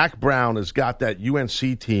 I mean, Mac Brown has got that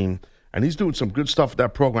UNC team, and he's doing some good stuff with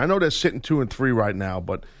that program. I know they're sitting 2-3 right now,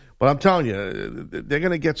 but I'm telling you, they're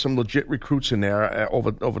going to get some legit recruits in there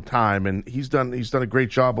over time, and he's done a great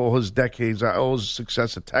job all his decades, all his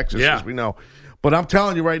success at Texas, as we know. But I'm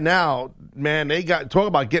telling you right now, man, talk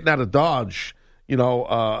about getting out of Dodge. Getting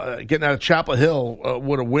out of Chapel Hill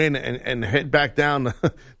with a win and head back down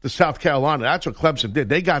to South Carolina. That's what Clemson did.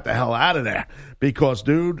 They got the hell out of there because,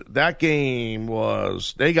 dude, that game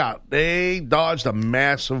was they dodged a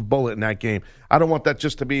massive bullet in that game. I don't want that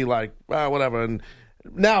just to be like whatever. And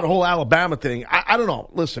now the whole Alabama thing. I don't know.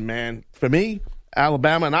 Listen, man, for me,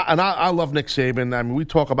 Alabama and I love Nick Saban. I mean, we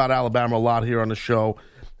talk about Alabama a lot here on the show,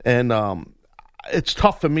 and it's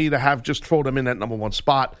tough for me to have just throw them in that number one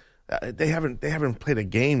spot. They haven't played a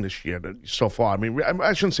game this year so far. I mean,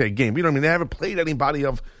 I shouldn't say a game. You know what I mean? They haven't played anybody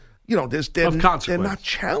of consequence. They're not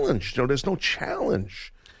challenged. There's no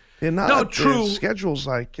challenge. They're not. No, true. Schedules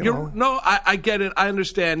like I get it. I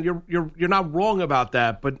understand. You're not wrong about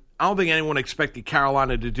that, but I don't think anyone expected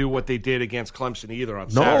Carolina to do what they did against Clemson either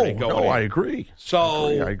on Saturday. No, I agree. So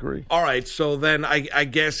I agree. All right. So then I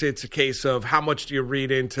guess it's a case of how much do you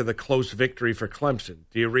read into the close victory for Clemson?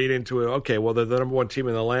 Do you read into it? Okay, well, they're the number one team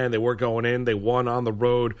in the land. They were going in. They won on the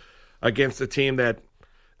road against a team that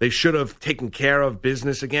they should have taken care of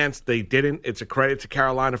business against. They didn't. It's a credit to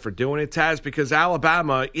Carolina for doing it, Taz, because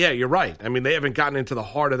Alabama, yeah, you're right. I mean, they haven't gotten into the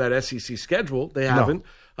heart of that SEC schedule. They haven't.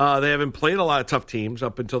 No. They haven't played a lot of tough teams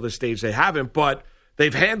up until this stage. They haven't, but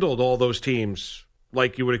they've handled all those teams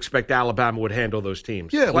like you would expect Alabama would handle those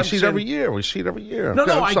teams. Yeah, we see it every year. No,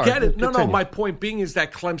 I get it. No, my point being is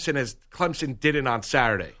that Clemson didn't on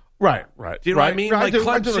Saturday. Right. Do you know what I mean? Like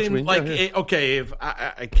Clemson, okay, if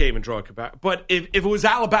I can't even draw a comparison, but if it was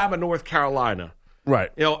Alabama, North Carolina, right?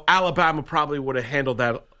 Alabama probably would have handled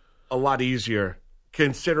that a lot easier.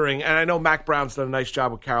 Considering, and I know Mac Brown's done a nice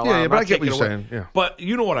job with Carolina. Yeah, but I get what you're saying. Yeah. But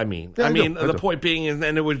you know what I mean. Yeah, I mean, the point being, and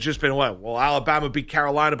then it would have just been, what? Well, Alabama beat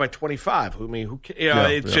Carolina by 25. I mean,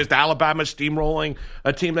 it's just Alabama steamrolling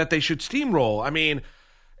a team that they should steamroll. I mean,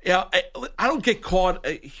 I don't get caught.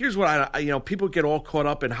 Here's what people get all caught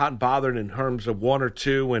up and hot and bothered in terms of one or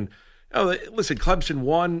two. And listen, Clemson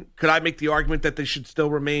won. Could I make the argument that they should still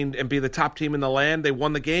remain and be the top team in the land? They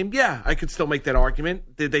won the game. Yeah, I could still make that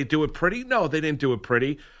argument. Did they do it pretty? No, they didn't do it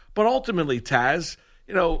pretty. But ultimately, Taz,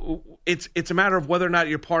 it's a matter of whether or not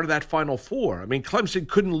you're part of that Final Four. I mean, Clemson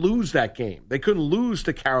couldn't lose that game. They couldn't lose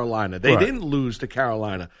to Carolina. They didn't lose to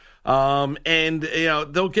Carolina. And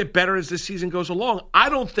they'll get better as this season goes along. I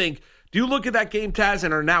don't think. Do you look at that game, Taz,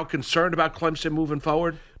 and are now concerned about Clemson moving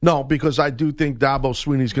forward? No, because I do think Dabo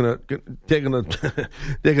Swinney's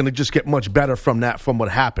they're gonna just get much better from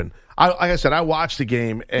what happened. Like I said, I watched the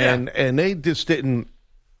game and they just didn't.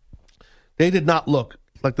 They did not look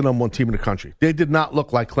like the number one team in the country. They did not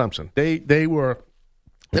look like Clemson. They were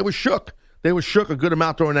shook. They were shook a good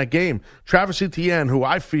amount during that game. Travis Etienne, who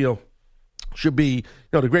I feel should be,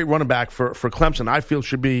 the great running back for Clemson, I feel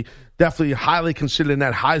should be definitely highly considered in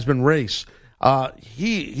that Heisman race.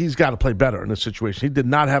 He's got to play better in this situation. He did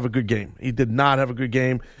not have a good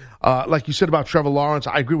game. Like you said about Trevor Lawrence,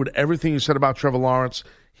 I agree with everything you said about Trevor Lawrence.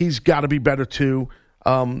 He's got to be better too.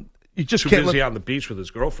 You just Too can't busy on the beach with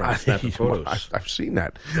his girlfriend snapping photos. I've seen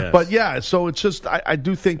that. Yes. But yeah, so it's just I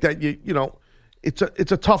do think that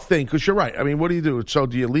it's a tough thing because you're right. I mean, what do you do? So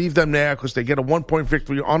do you leave them there because they get a 1-point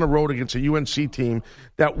victory on the road against a UNC team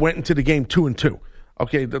that went into the game 2-2?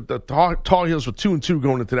 Okay, the Tar Heels were 2-2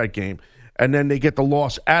 going into that game, and then they get the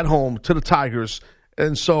loss at home to the Tigers.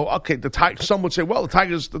 And so, okay, some would say, well, the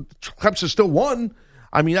Clemson still won.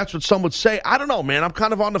 I mean, that's what some would say. I don't know, man. I'm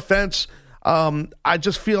kind of on the fence. I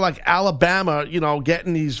just feel like Alabama,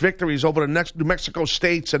 getting these victories over the next New Mexico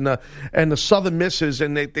States and the Southern Misses,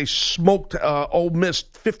 and they smoked Ole Miss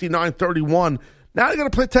 59-31. Now they're going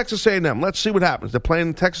to play Texas A&M. Let's see what happens. They're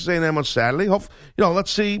playing Texas A&M on Saturday.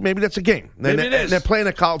 Let's see. Maybe that's a game. Maybe it is. They're playing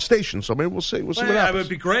at College Station, so maybe we'll see. We'll see what happens. It would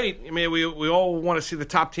be great. I mean, we all want to see the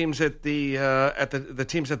top teams at the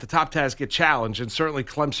teams at the top task get challenged, and certainly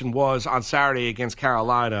Clemson was on Saturday against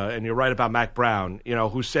Carolina. And you're right about Mac Brown,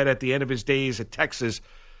 who said at the end of his days at Texas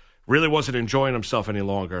really wasn't enjoying himself any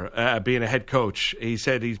longer being a head coach. He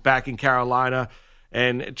said he's back in Carolina.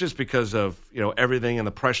 And just because of, everything and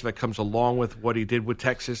the pressure that comes along with what he did with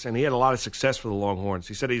Texas, and he had a lot of success for the Longhorns.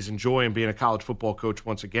 He said he's enjoying being a college football coach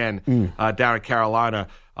once again down in Carolina,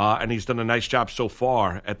 and he's done a nice job so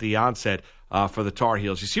far at the onset for the Tar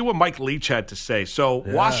Heels. You see what Mike Leach had to say. So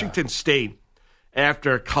Washington State,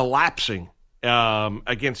 after collapsing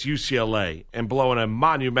against UCLA and blowing a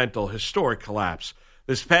monumental, historic collapse.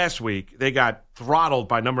 This past week, they got throttled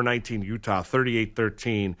by number 19 Utah,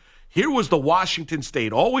 38-13. Here was the Washington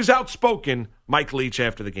State, always outspoken, Mike Leach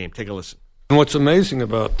after the game. Take a listen. And what's amazing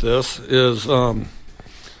about this is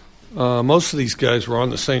most of these guys were on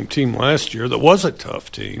the same team last year. That was a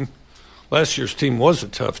tough team. Last year's team was a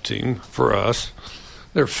tough team for us.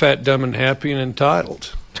 They're fat, dumb, and happy and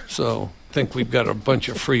entitled. So I think we've got a bunch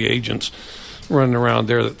of free agents running around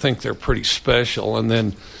there that think they're pretty special, and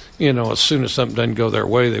then, as soon as something doesn't go their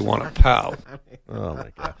way, they want to pout. Oh,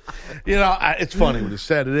 my God. It's funny what he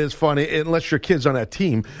said. It is funny, unless your kid's on that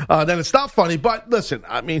team. Then it's not funny. But listen,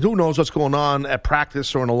 who knows what's going on at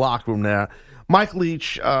practice or in the locker room there. Mike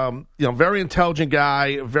Leach, very intelligent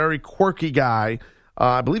guy, very quirky guy.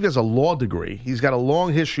 I believe he has a law degree. He's got a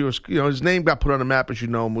long history. His name got put on the map, as you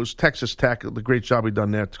know. It was Texas Tech, the great job he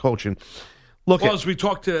done there coaching. As we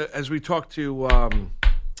talked to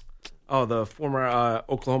the former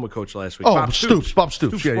Oklahoma coach last week. Bob Stoops. Bob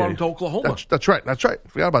Stoops. Brought him to Oklahoma. That's right.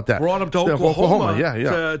 Forgot about that. Brought him to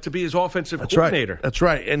Oklahoma to be his offensive coordinator. That's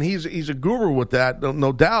right. And he's a guru with that,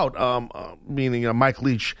 no doubt, meaning Mike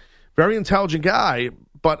Leach. Very intelligent guy,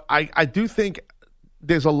 but I do think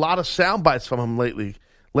there's a lot of sound bites from him lately.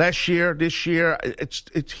 Last year, this year,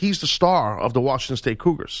 he's the star of the Washington State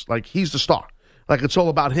Cougars. Like, he's the star. Like, it's all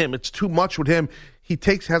about him. It's too much with him. He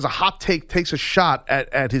has a hot take, takes a shot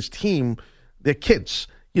at his team. They're kids.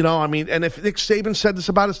 And if Nick Saban said this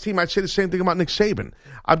about his team, I'd say the same thing about Nick Saban.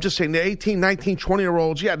 I'm just saying, they're 18, 19,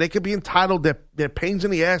 20-year-olds. Yeah, they could be entitled. They're pains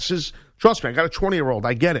in the asses. Trust me, I got a 20-year-old.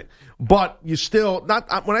 I get it. But you still,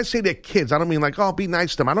 when I say they're kids, I don't mean like, oh, be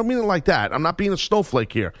nice to them. I don't mean it like that. I'm not being a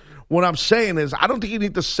snowflake here. What I'm saying is, I don't think you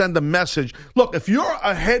need to send a message. Look, if you're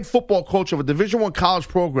a head football coach of a Division I college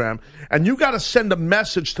program and you got to send a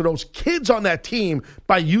message to those kids on that team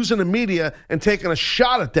by using the media and taking a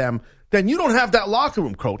shot at them, then you don't have that locker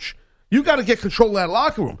room, coach. You got to get control of that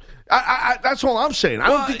locker room. That's all I'm saying. I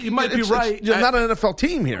don't think you might be right. You're not an NFL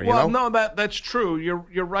team here. Well, no, that's true.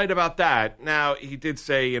 You're right about that. Now, he did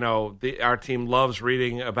say, our team loves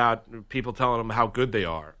reading about people telling them how good they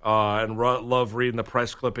are, and love reading the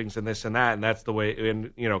press clippings and this and that, and that's the way.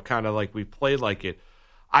 And kind of like we played like it.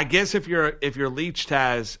 I guess if you're Leach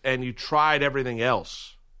Taz and you tried everything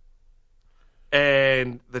else,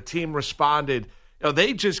 and the team responded.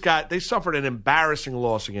 They suffered an embarrassing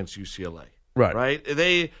loss against UCLA.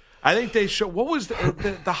 Right? I think they showed, what was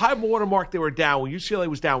the high water mark they were down when UCLA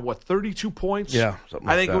was down, 32 points? Yeah, something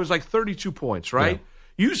like I think that. It was like 32 points, right?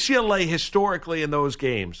 Yeah. UCLA historically in those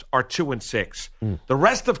games are 2-6. The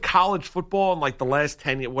rest of college football in like the last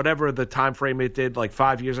 10 years, whatever the time frame it did, like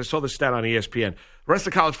 5 years, I saw the stat on ESPN. The rest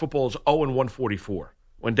of college football is 0-144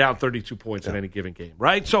 when down 32 points in any given game,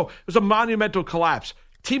 right? So it was a monumental collapse.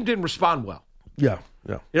 Team didn't respond well. Yeah.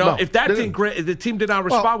 If the team did not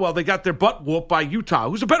respond well, they got their butt whooped by Utah,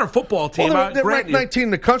 who's a better football team. They're ranked 19 in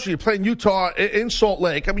the country. You're playing Utah in Salt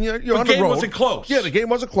Lake. I mean, you're on the road. The game wasn't close. Yeah, the game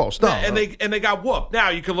wasn't close. No, and they got whooped. Now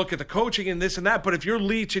you can look at the coaching and this and that, but if you're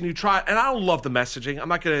Leach and you try, and I don't love the messaging. I'm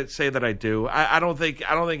not going to say that I do. I don't think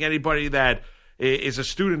anybody that is a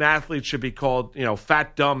student athlete should be called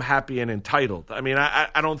fat, dumb, happy, and entitled. I mean,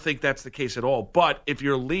 I don't think that's the case at all. But if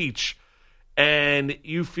you're Leach and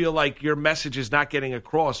you feel like your message is not getting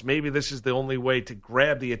across, maybe this is the only way to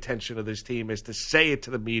grab the attention of this team is to say it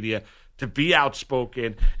to the media, to be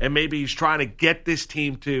outspoken, and maybe he's trying to get this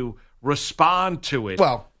team to respond to it.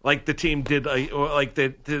 Well, like the team did, like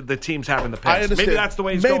the teams have in the past. Maybe that's the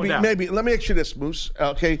way it's going down. Maybe. Let me ask you this, Moose.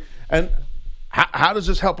 Okay, and how does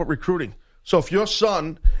this help with recruiting? So if your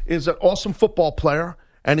son is an awesome football player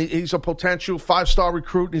and he's a potential 5-star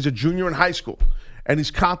recruit, and he's a junior in high school, and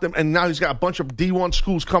and now he's got a bunch of D1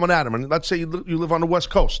 schools coming at him. And let's say you live on the West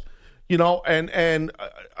Coast, and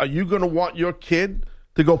are you going to want your kid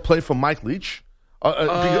to go play for Mike Leach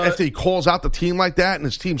after he calls out the team like that and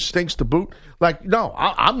his team stinks to boot? Like, no,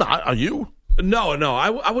 I'm not. Are you? No,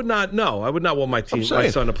 I would not. No, I would not want my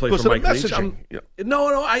son to play for Mike Leach.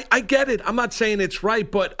 No, I get it. I'm not saying it's right,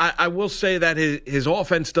 but I will say that his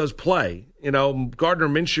offense does play. Gardner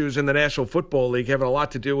Minshew's in the National Football League having a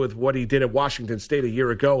lot to do with what he did at Washington State a year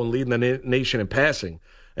ago and leading the nation in passing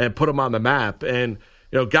and put him on the map. And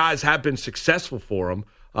guys have been successful for him.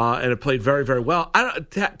 And have played very, very well. I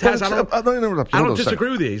don't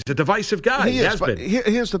disagree with you. He's a divisive guy. He has been.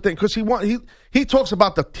 Here's the thing, because he talks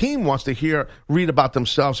about the team wants to read about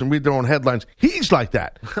themselves and read their own headlines. He's like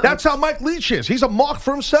that. That's how Mike Leach is. He's a mark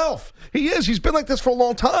for himself. He is. He's been like this for a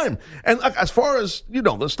long time. And as far as,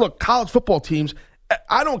 let's look, college football teams,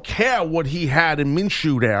 I don't care what he had in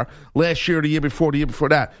Minshew there last year, the year before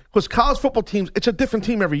that. Because college football teams, it's a different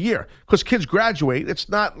team every year. Because kids graduate. It's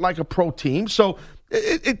not like a pro team. So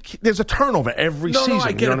there's a turnover every season. No,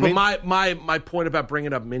 I get you know it. what But my point about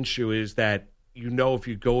bringing up Minshew is that if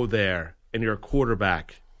you go there and you're a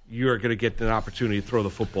quarterback, you're going to get an opportunity to throw the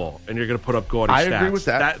football, and you're going to put up gaudy stats. I agree with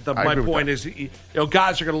that. My point is,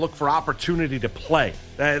 guys are going to look for opportunity to play.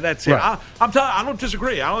 That's it. Right. I don't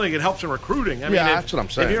disagree. I don't think it helps in recruiting. That's what I'm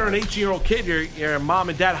saying. If you're an 18-year-old kid, your mom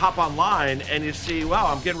and dad hop online, and you see,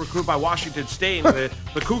 wow, I'm getting recruited by Washington State. The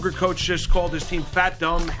Cougar coach just called his team fat,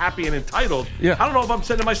 dumb, happy, and entitled. Yeah. I don't know if I'm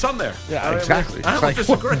sending my son there. Yeah, exactly. I don't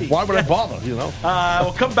disagree. Why would I bother,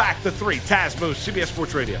 We'll come back to 3. Taz Moose, CBS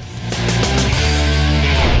Sports Radio.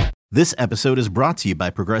 This episode is brought to you by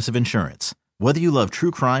Progressive Insurance. Whether you love true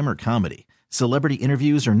crime or comedy, celebrity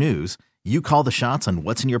interviews or news, you call the shots on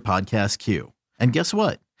what's in your podcast queue. And guess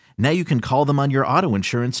what? Now you can call them on your auto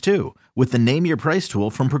insurance too with the Name Your Price tool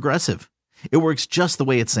from Progressive. It works just the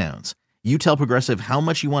way it sounds. You tell Progressive how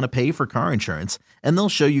much you want to pay for car insurance, and they'll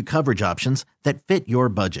show you coverage options that fit your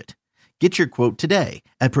budget. Get your quote today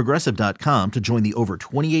at Progressive.com to join the over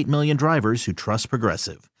 28 million drivers who trust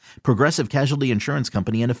Progressive. Progressive Casualty Insurance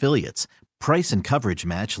Company and Affiliates. Price and coverage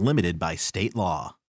match limited by state law.